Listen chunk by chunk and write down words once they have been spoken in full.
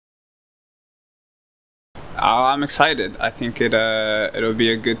I'm excited. I think it'll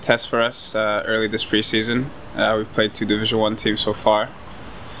be a good test for us early this preseason. We've played 2 Division 1 teams so far,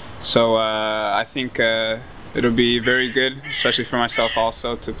 so I think it'll be very good, especially for myself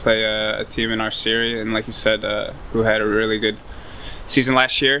also, to play a team in our series, and like you said, who had a really good season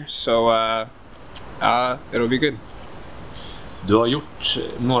last year. So it'll be good. Du har gjort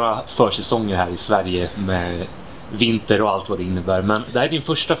några försäsonger här i Sverige med vinter och allt vad det innebär, men det här är din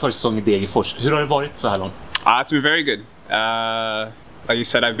första försäsong i Degerfors. Hur har det varit så här långt? It's been very good. Like you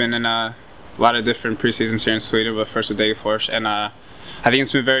said, I've been in a lot of different preseasons here in Sweden, but first with Degerfors, and I think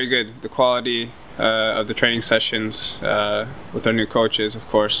it's been very good. The quality of the training sessions with our new coaches, of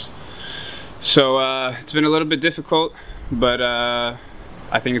course. So it's been a little bit difficult, but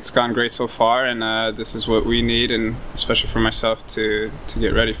I think it's gone great so far, and this is what we need, and especially for myself to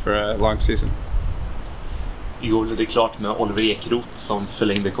get ready for a long season. Igår blev det klart med Oliver Ekeroth som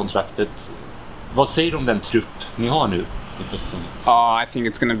förlängde kontraktet. Vad säger du om den trupp ni har nu inför säsongen? I think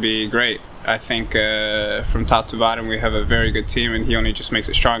it's going to be great. I think from top to bottom we have a very good team, and he only just makes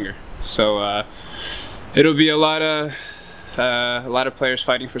it stronger. So it'll be a lot of players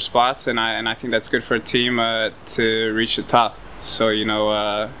fighting for spots, and I think that's good for a team to reach the top. So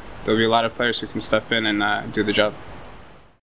there'll be a lot of players who can step in and do the job.